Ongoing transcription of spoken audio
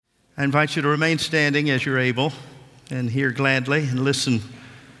I invite you to remain standing as you're able and hear gladly and listen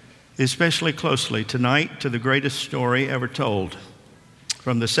especially closely tonight to the greatest story ever told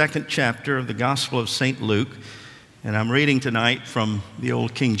from the second chapter of the Gospel of St. Luke. And I'm reading tonight from the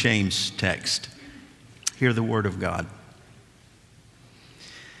old King James text. Hear the word of God.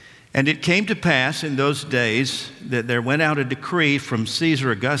 And it came to pass in those days that there went out a decree from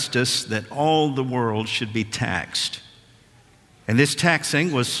Caesar Augustus that all the world should be taxed. And this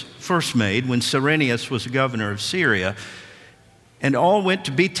taxing was first made when Cyrenius was governor of Syria. And all went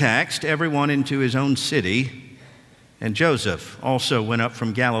to be taxed, everyone into his own city. And Joseph also went up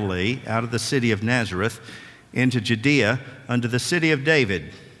from Galilee, out of the city of Nazareth, into Judea, unto the city of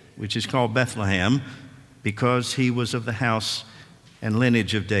David, which is called Bethlehem, because he was of the house and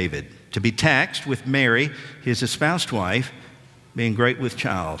lineage of David, to be taxed with Mary, his espoused wife, being great with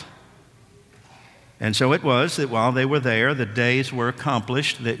child. And so it was that while they were there, the days were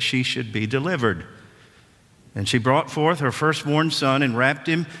accomplished that she should be delivered. And she brought forth her firstborn son and wrapped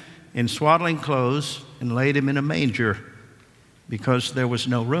him in swaddling clothes and laid him in a manger, because there was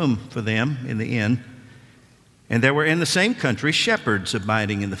no room for them in the inn. And there were in the same country shepherds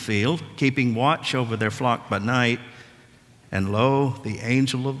abiding in the field, keeping watch over their flock by night. And lo, the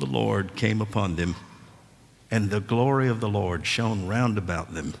angel of the Lord came upon them, and the glory of the Lord shone round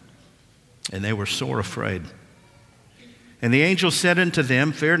about them. And they were sore afraid. And the angel said unto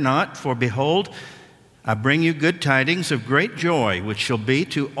them, Fear not, for behold, I bring you good tidings of great joy, which shall be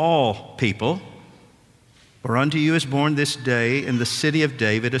to all people. For unto you is born this day in the city of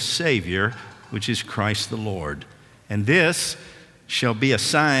David a Savior, which is Christ the Lord. And this shall be a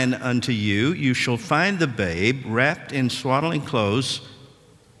sign unto you. You shall find the babe wrapped in swaddling clothes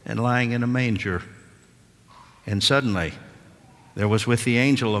and lying in a manger. And suddenly there was with the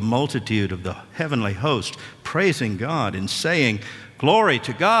angel a multitude of the heavenly host, praising God and saying, Glory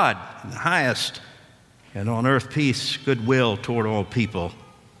to God in the highest, and on earth peace, goodwill toward all people.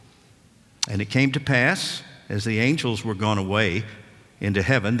 And it came to pass, as the angels were gone away into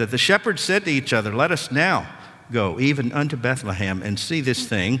heaven, that the shepherds said to each other, Let us now go even unto Bethlehem, and see this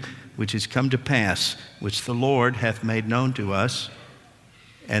thing which is come to pass, which the Lord hath made known to us.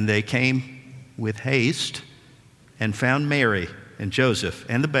 And they came with haste, and found Mary and Joseph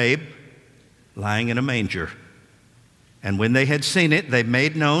and the babe lying in a manger. And when they had seen it, they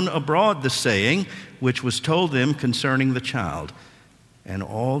made known abroad the saying which was told them concerning the child. And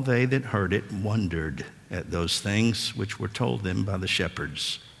all they that heard it wondered at those things which were told them by the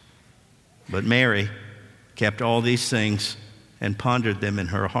shepherds. But Mary kept all these things and pondered them in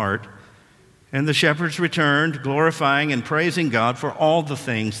her heart. And the shepherds returned, glorifying and praising God for all the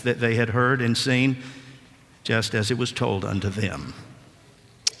things that they had heard and seen, just as it was told unto them.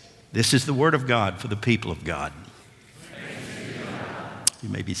 This is the word of God for the people of God. You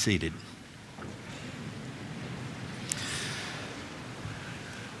may be seated.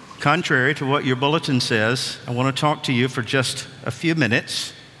 Contrary to what your bulletin says, I want to talk to you for just a few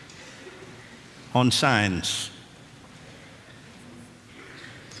minutes on signs.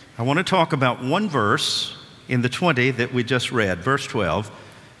 I want to talk about one verse in the 20 that we just read, verse 12.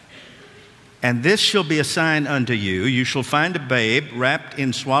 And this shall be a sign unto you. You shall find a babe wrapped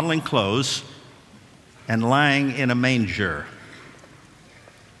in swaddling clothes and lying in a manger.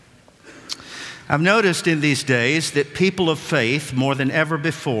 I've noticed in these days that people of faith, more than ever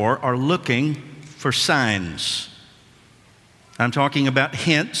before, are looking for signs. I'm talking about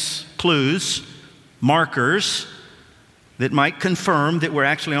hints, clues, markers that might confirm that we're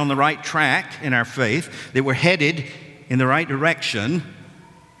actually on the right track in our faith, that we're headed in the right direction.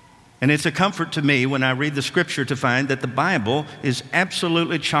 And it's a comfort to me when I read the scripture to find that the Bible is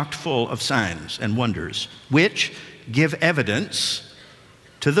absolutely chock full of signs and wonders, which give evidence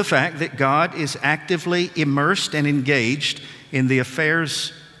to the fact that God is actively immersed and engaged in the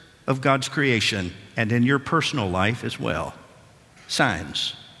affairs of God's creation and in your personal life as well.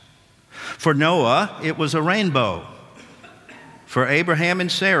 Signs. For Noah, it was a rainbow. For Abraham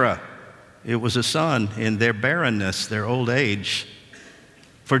and Sarah, it was a son in their barrenness, their old age.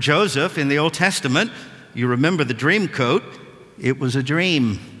 For Joseph in the Old Testament, you remember the dream coat, it was a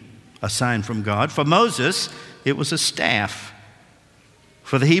dream, a sign from God. For Moses, it was a staff.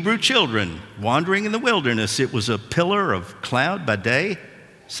 For the Hebrew children wandering in the wilderness, it was a pillar of cloud by day,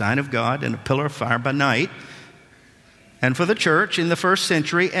 sign of God, and a pillar of fire by night. And for the church in the first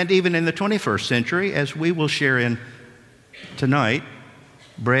century and even in the 21st century, as we will share in tonight,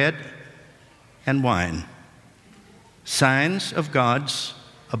 bread and wine, signs of God's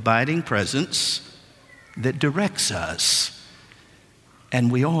abiding presence that directs us,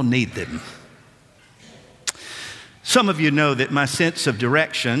 and we all need them. Some of you know that my sense of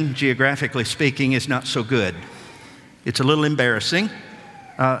direction, geographically speaking, is not so good. It's a little embarrassing.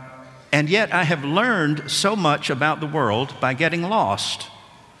 And yet I have learned so much about the world by getting lost.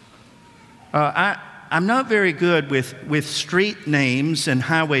 I'm not very good with street names and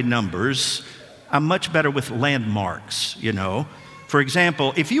highway numbers. I'm much better with landmarks, you know. For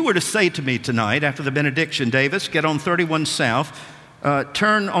example, if you were to say to me tonight after the benediction, Davis, get on 31 South,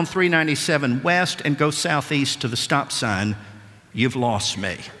 turn on 397 West and go southeast to the stop sign, you've lost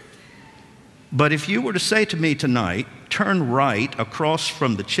me. But if you were to say to me tonight, turn right across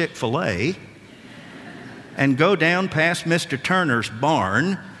from the Chick-fil-A and go down past Mr. Turner's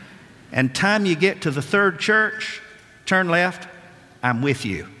barn, and time you get to the third church, turn left, I'm with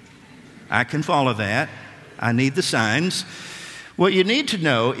you. I can follow that. I need the signs. What you need to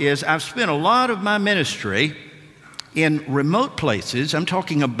know is I've spent a lot of my ministry in remote places. I'm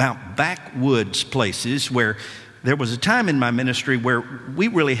talking about backwoods places where there was a time in my ministry where we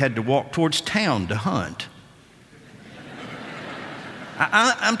really had to walk towards town to hunt.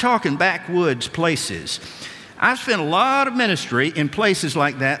 I'm talking backwoods places. I've spent a lot of ministry in places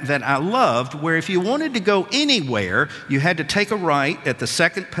like that I loved, where if you wanted to go anywhere, you had to take a right at the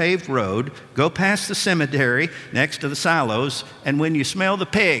second paved road, go past the cemetery next to the silos, and when you smell the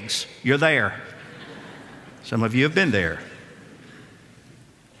pigs, you're there. Some of you have been there.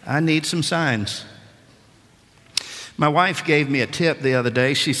 I need some signs. My wife gave me a tip the other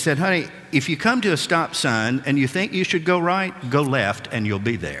day. She said, honey, if you come to a stop sign and you think you should go right, go left and you'll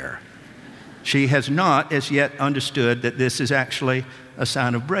be there. She has not as yet understood that this is actually a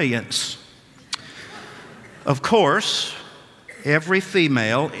sign of brilliance. Of course, every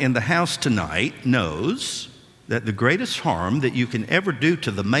female in the house tonight knows that the greatest harm that you can ever do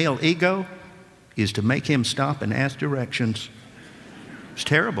to the male ego is to make him stop and ask directions. It's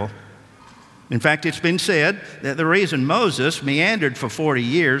terrible. In fact, it's been said that the reason Moses meandered for 40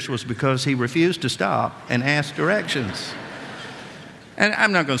 years was because he refused to stop and ask directions. And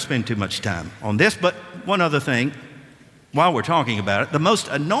I'm not going to spend too much time on this, but one other thing, while we're talking about it, the most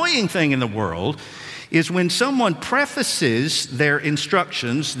annoying thing in the world is when someone prefaces their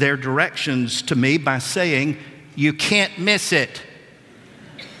instructions, their directions to me by saying, you can't miss it.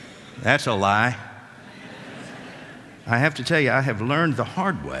 That's a lie. I have to tell you, I have learned the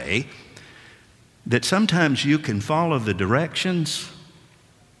hard way that sometimes you can follow the directions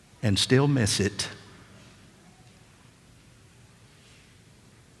and still miss it.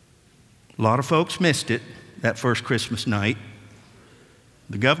 A lot of folks missed it that first Christmas night.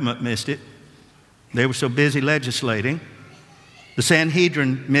 The government missed it. They were so busy legislating. The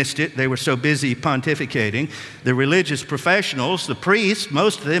Sanhedrin missed it. They were so busy pontificating. The religious professionals, the priests,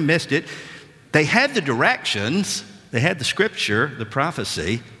 most of them missed it. They had the directions. They had the scripture, the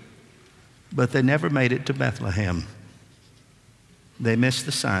prophecy, but they never made it to Bethlehem. They missed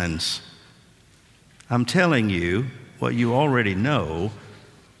the signs. I'm telling you what you already know,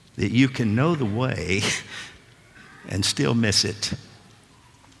 that you can know the way and still miss it.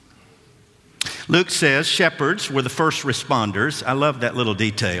 Luke says shepherds were the first responders. I love that little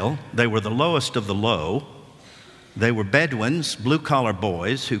detail. They were the lowest of the low. They were Bedouins, blue-collar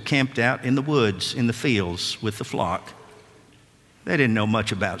boys who camped out in the woods, in the fields with the flock. They didn't know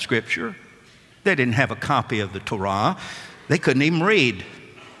much about Scripture. They didn't have a copy of the Torah. They couldn't even read.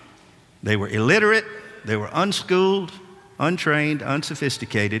 They were illiterate. They were unschooled, untrained,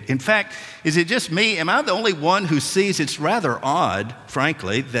 unsophisticated. In fact, is it just me? Am I the only one who sees it's rather odd,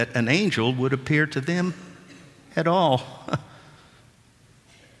 frankly, that an angel would appear to them at all?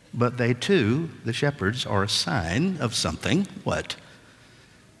 But they too, the shepherds, are a sign of something. What?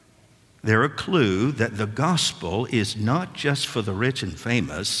 They're a clue that the gospel is not just for the rich and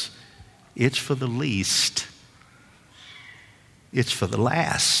famous, it's for the least. It's for the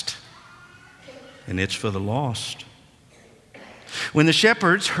last. And it's for the lost. When the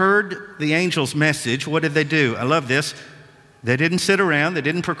shepherds heard the angel's message, what did they do? I love this. They didn't sit around. They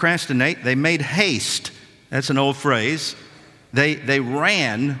didn't procrastinate. They made haste. That's an old phrase. They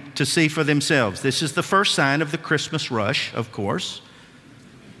ran to see for themselves. This is the first sign of the Christmas rush, of course.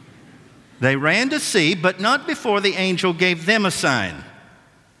 They ran to see, but not before the angel gave them a sign.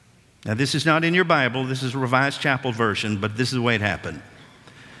 Now, this is not in your Bible. This is a Revised Chapel version, but this is the way it happened.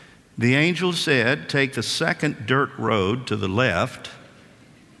 The angel said, take the second dirt road to the left,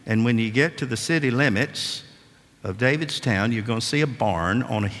 and when you get to the city limits of David's town, you're going to see a barn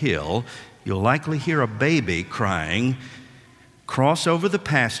on a hill. You'll likely hear a baby crying. Cross over the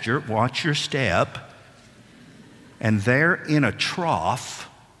pasture, watch your step, and there in a trough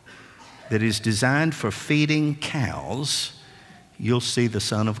that is designed for feeding cows, you'll see the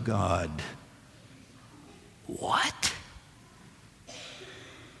Son of God. What?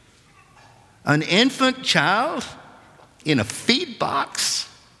 An infant child in a feed box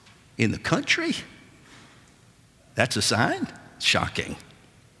in the country? That's a sign? Shocking.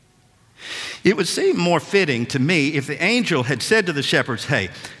 It would seem more fitting to me if the angel had said to the shepherds, hey,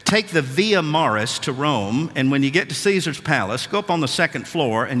 take the Via Maris to Rome, and when you get to Caesar's palace, go up on the second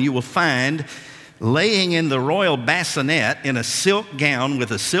floor, and you will find laying in the royal bassinet in a silk gown with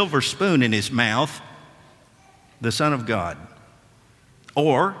a silver spoon in his mouth, the Son of God.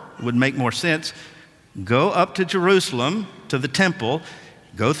 Or, it would make more sense, go up to Jerusalem, to the temple,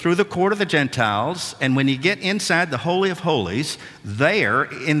 go through the court of the Gentiles, and when you get inside the Holy of Holies, there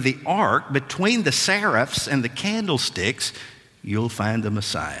in the ark between the seraphs and the candlesticks, you'll find the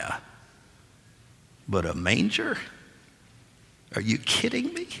Messiah. But a manger? Are you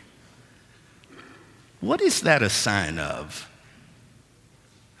kidding me? What is that a sign of?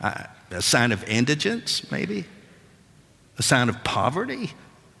 A sign of indigence, maybe? A sign of poverty?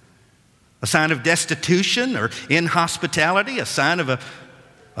 A sign of destitution or inhospitality? A sign of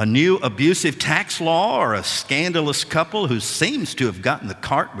a new abusive tax law or a scandalous couple who seems to have gotten the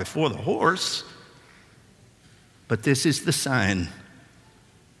cart before the horse? But this is the sign.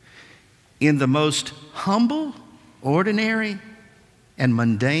 In the most humble, ordinary, and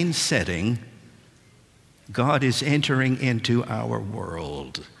mundane setting, God is entering into our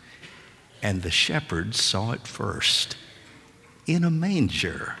world. And the shepherds saw it first, in a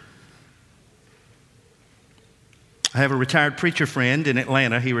manger. I have a retired preacher friend in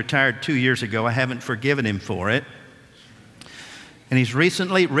Atlanta. He retired 2 years ago. I haven't forgiven him for it. And he's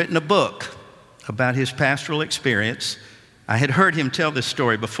recently written a book about his pastoral experience. I had heard him tell this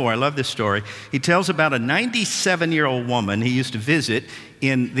story before. I love this story. He tells about a 97-year-old woman he used to visit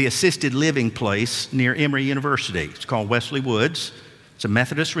in the assisted living place near Emory University. It's called Wesley Woods. It's a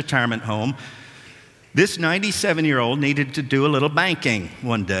Methodist retirement home. This 97-year-old needed to do a little banking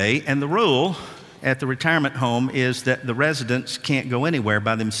one day, and the rule at the retirement home is that the residents can't go anywhere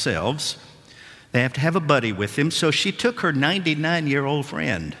by themselves. They have to have a buddy with them, so she took her 99-year-old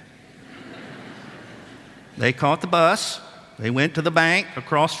friend. They caught the bus. They went to the bank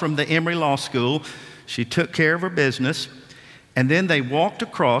across from the Emory Law School. She took care of her business, and then they walked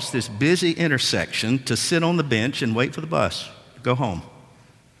across this busy intersection to sit on the bench and wait for the bus to go home.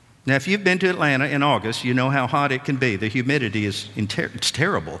 Now, if you've been to Atlanta in August, you know how hot it can be. The humidity is it's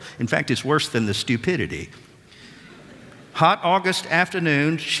terrible. In fact, it's worse than the stupidity. Hot August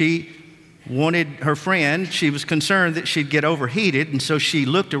afternoon, she wanted her friend. She was concerned that she'd get overheated, and so she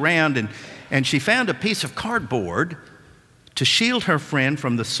looked around and she found a piece of cardboard to shield her friend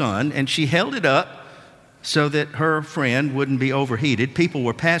from the sun, and she held it up so that her friend wouldn't be overheated. People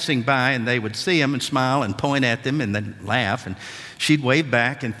were passing by, and they would see them and smile and point at them and then laugh, and she'd wave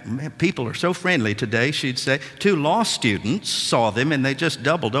back, and man, people are so friendly today, she'd say. 2 law students saw them, and they just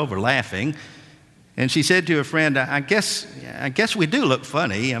doubled over laughing. And she said to her friend, I guess we do look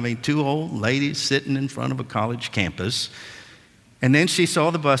funny. I mean, 2 old ladies sitting in front of a college campus. And then she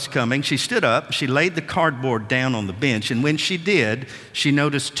saw the bus coming. She stood up. She laid the cardboard down on the bench. And when she did, she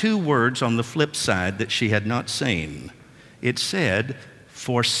noticed 2 words on the flip side that she had not seen. It said,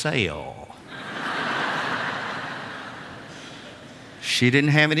 "For sale." She didn't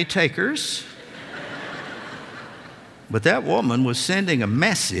have any takers. But that woman was sending a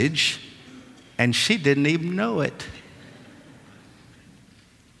message, and she didn't even know it.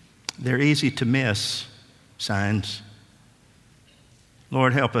 They're easy to miss, signs.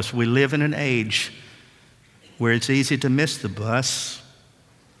 Lord, help us. We live in an age where it's easy to miss the bus.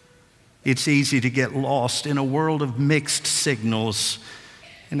 It's easy to get lost in a world of mixed signals.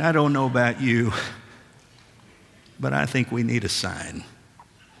 And I don't know about you, but I think we need a sign.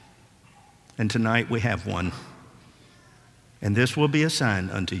 And tonight we have one. And this will be a sign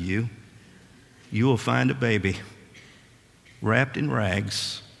unto you. You will find a baby wrapped in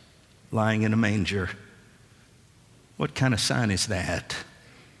rags, lying in a manger. What kind of sign is that?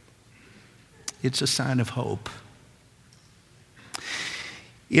 It's a sign of hope.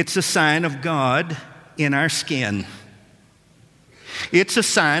 It's a sign of God in our skin. It's a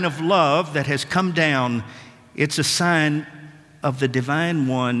sign of love that has come down. It's a sign of the divine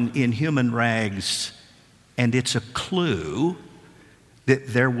one in human rags. And it's a clue that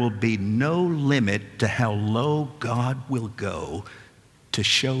there will be no limit to how low God will go to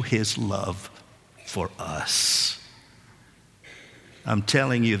show his love for us. I'm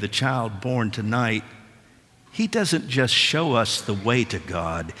telling you, the child born tonight, he doesn't just show us the way to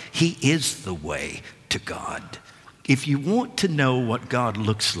God. He is the way to God. If you want to know what God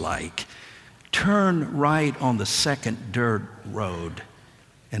looks like, turn right on the second dirt road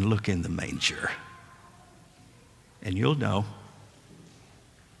and look in the manger. and you'll know.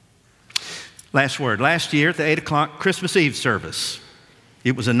 Last word. Last year at the 8 o'clock Christmas Eve service,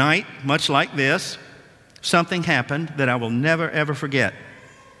 it was a night much like this. Something happened that I will never, ever forget.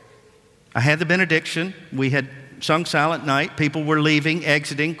 I had the benediction. We had sung Silent Night. People were leaving,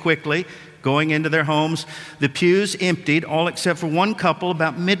 exiting quickly, going into their homes. The pews emptied, all except for one couple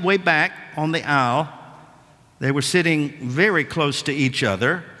about midway back on the aisle. They were sitting very close to each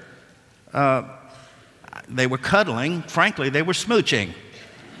other. They were cuddling. Frankly, they were smooching.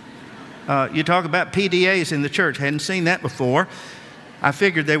 You talk about PDAs in the church. Hadn't seen that before. I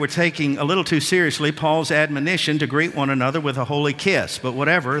figured they were taking a little too seriously Paul's admonition to greet one another with a holy kiss. But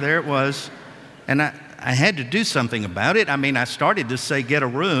whatever, there it was. And I had to do something about it. I mean, I started to say, get a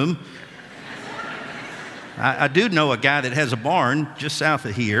room. I do know a guy that has a barn just south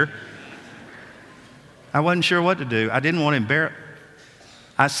of here. I wasn't sure what to do. I didn't want to embarrass.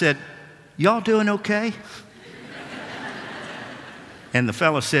 I said, y'all doing okay? And the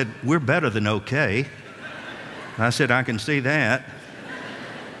fellow said, we're better than okay. I said, I can see that.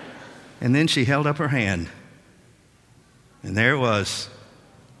 And then she held up her hand. And there it was,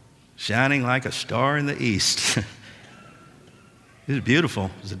 shining like a star in the east. It was beautiful.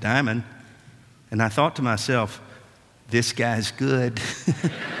 It was a diamond. And I thought to myself, this guy's good.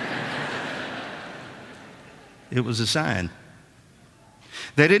 It was a sign.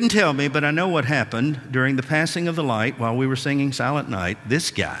 They didn't tell me, but I know what happened during the passing of the light while we were singing Silent Night. This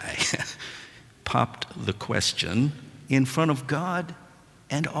guy popped the question in front of God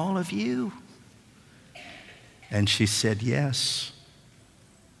and all of you. And she said, yes.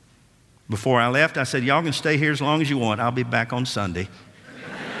 Before I left, I said, y'all can stay here as long as you want. I'll be back on Sunday.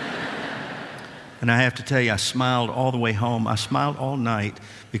 And I have to tell you, I smiled all the way home. I smiled all night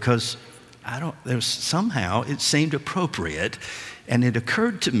because somehow it seemed appropriate. And it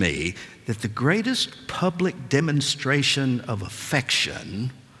occurred to me that the greatest public demonstration of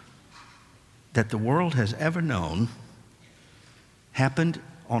affection that the world has ever known happened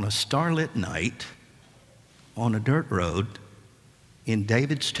on a starlit night on a dirt road in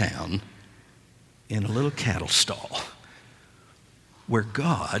Davidstown in a little cattle stall where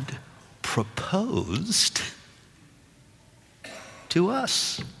God proposed to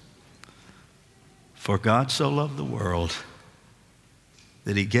us. For God so loved the world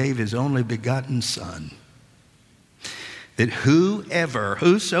that he gave his only begotten Son, that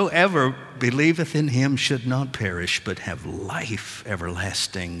whosoever believeth in him should not perish, but have life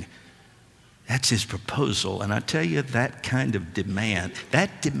everlasting. That's his proposal. And I tell you, that kind of demand,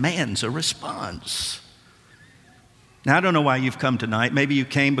 that demands a response. Now, I don't know why you've come tonight. Maybe you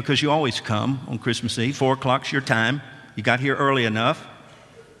came because you always come on Christmas Eve. 4 o'clock's your time. You got here early enough.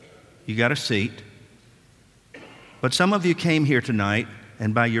 You got a seat. But some of you came here tonight,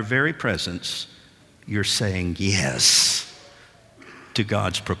 and by your very presence, you're saying yes to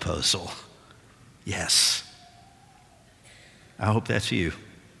God's proposal. Yes. I hope that's you.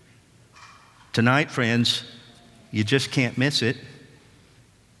 Tonight, friends, you just can't miss it.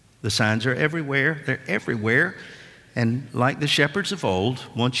 The signs are everywhere. They're everywhere. And like the shepherds of old,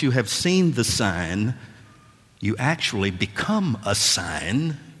 once you have seen the sign, you actually become a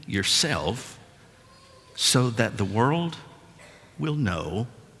sign yourself so that the world will know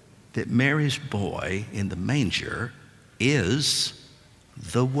that Mary's boy in the manger is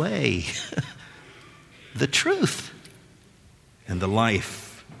the way, the truth, and the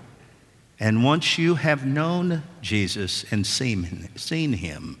life. And once you have known Jesus and seen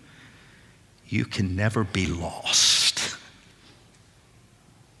him, you can never be lost.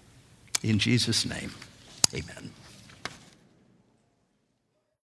 In Jesus' name, amen.